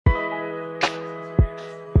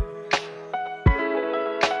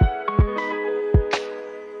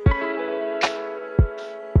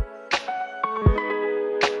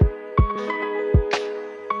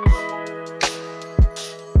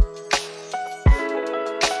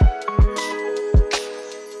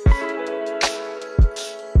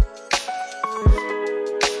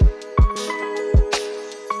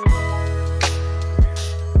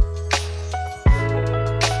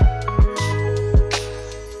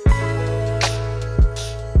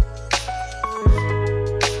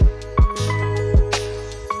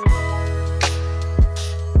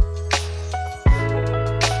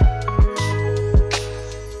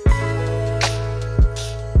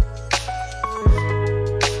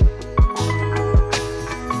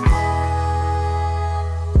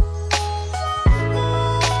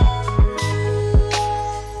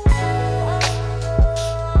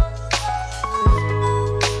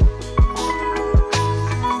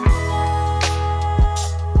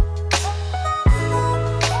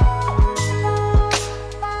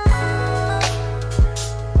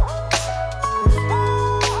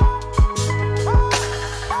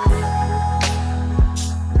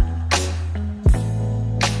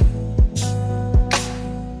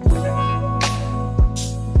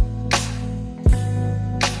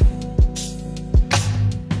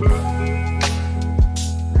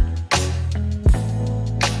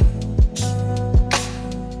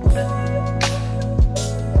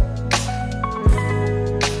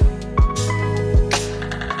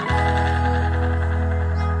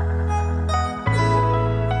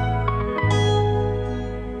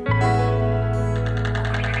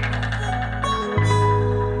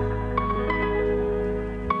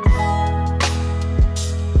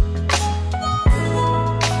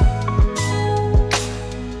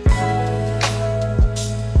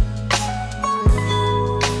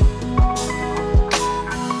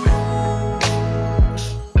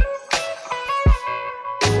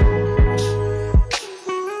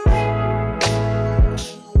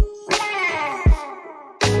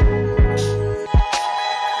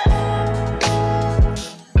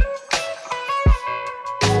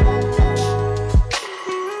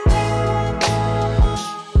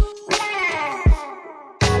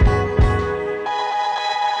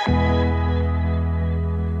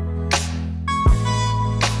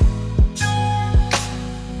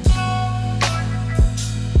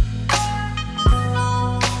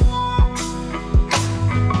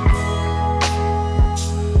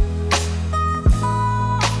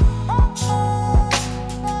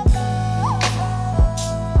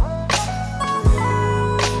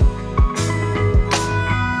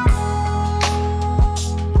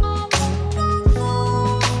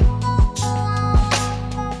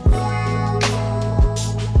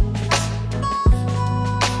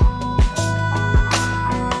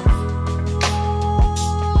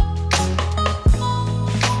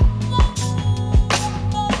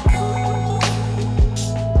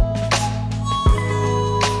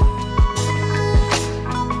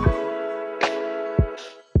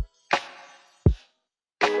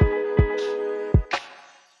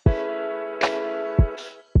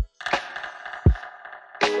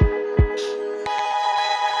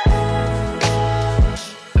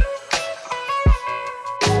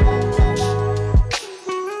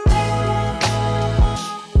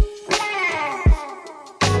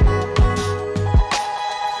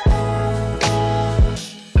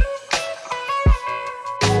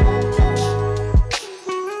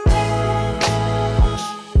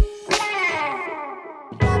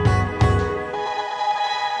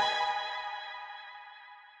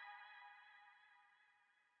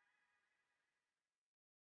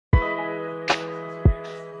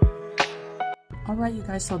Alright you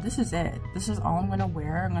guys, so this is it. This is all I'm gonna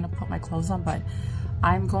wear. I'm gonna put my clothes on, but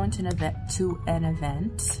I'm going to an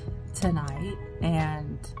event tonight,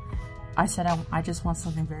 and I said I just want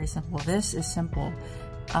something very simple. This is simple.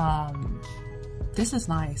 This is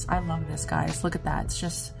nice. I love this, guys. Look at that. It's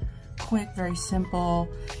just quick, very simple,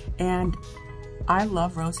 and I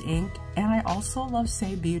love rose ink, and I also love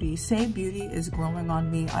Saie Beauty. Saie Beauty is growing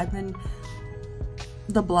on me.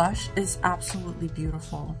 The blush is absolutely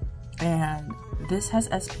beautiful, and this has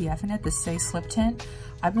SPF in it, the Saie Slip Tint.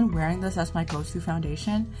 I've been wearing this as my go-to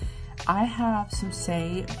foundation. I have some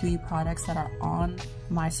Saie Beauty products that are on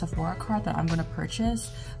my Sephora card that I'm going to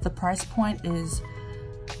purchase. The price point is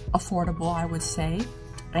affordable, I would say,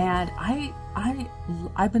 and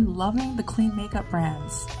I've been loving the clean makeup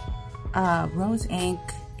brands. Rose Ink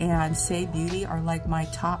and Saie Beauty are like my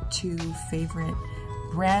top 2 favorite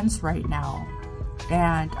brands right now,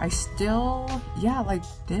 and I still, yeah, like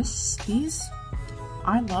these,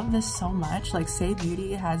 I love this so much. Like, Saie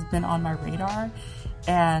Beauty has been on my radar,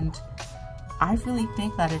 and I really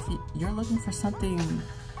think that if you're looking for something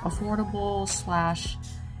affordable slash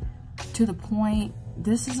to the point,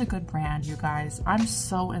 this is a good brand, you guys. I'm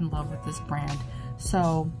so in love with this brand,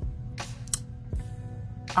 so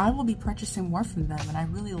I will be purchasing more from them, and I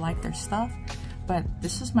really like their stuff. But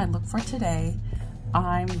this is my look for today.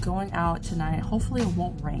 I'm going out tonight. Hopefully it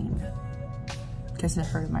won't rain, because it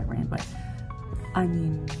hurt my rain, but I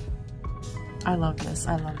mean, I love this.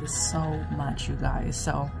 I love this so much, you guys.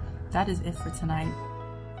 So that is it for tonight.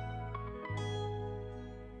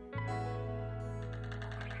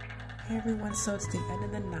 Hey everyone, so it's the end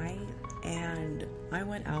of the night, and I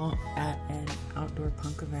went out at an outdoor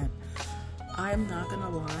punk event. I'm not gonna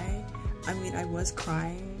lie, I mean, I was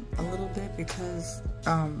crying a little bit because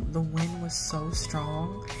the wind was so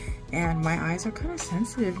strong, and my eyes are kind of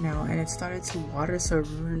sensitive now, and it started to water, so it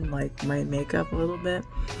ruined like my makeup a little bit,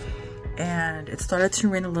 and it started to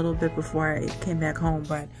rain a little bit before I came back home.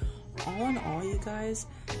 But all in all, you guys,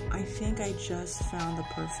 I think I just found the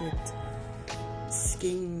perfect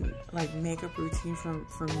skin like makeup routine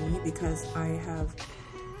for me, because I have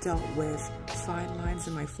dealt with fine lines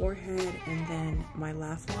in my forehead and then my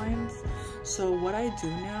laugh lines. So what I do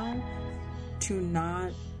now to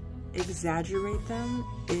not exaggerate them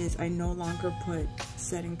is I no longer put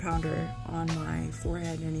setting powder on my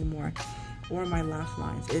forehead anymore, or my laugh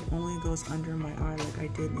lines. It only goes under my eye like I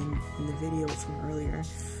did in the video from earlier.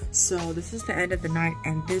 So this is the end of the night,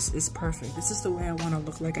 and this is perfect. This is the way I want to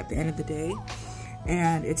look like at the end of the day,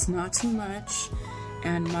 and it's not too much,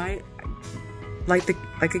 and my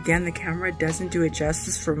again, the camera doesn't do it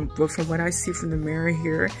justice from what I see from the mirror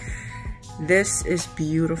here. This is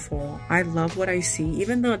beautiful. I love what I see,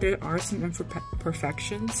 even though there are some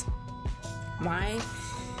imperfections. My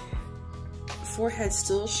forehead's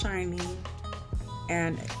still shiny,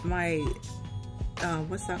 and my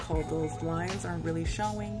what's that called, those lines aren't really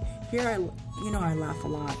showing. Here I laugh a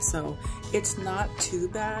lot, so it's not too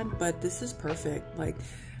bad, but this is perfect. Like,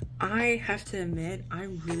 I have to admit, I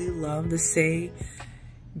really love the Saie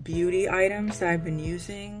Beauty items that I've been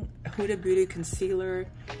using. HUDA Beauty Concealer,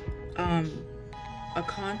 the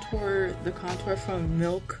contour from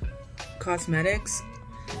Milk Cosmetics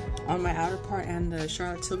on my outer part, and the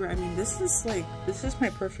Charlotte Tilbury. I mean, this is my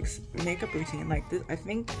perfect makeup routine. Like, this, I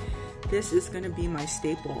think this is gonna be my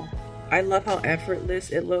staple. I love how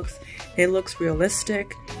effortless it looks. It looks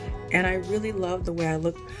realistic, and I really love the way I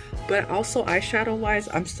look. But also, eyeshadow wise,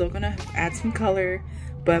 I'm still gonna add some color,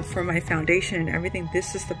 but for my foundation and everything,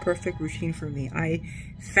 this is the perfect routine for me. I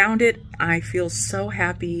found it. I feel so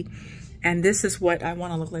happy, and this is what I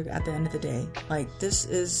want to look like at the end of the day. Like, this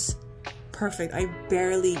is perfect. I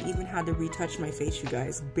barely even had to retouch my face, you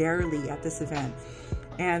guys, barely, at this event.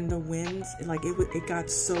 And the winds, like, it got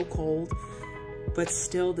so cold, but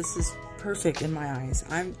still, this is perfect in my eyes.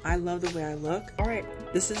 I love the way I look. All right,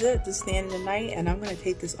 this is it. This is the end of the night, and I'm gonna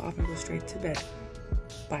take this off and go straight to bed.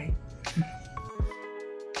 Bye.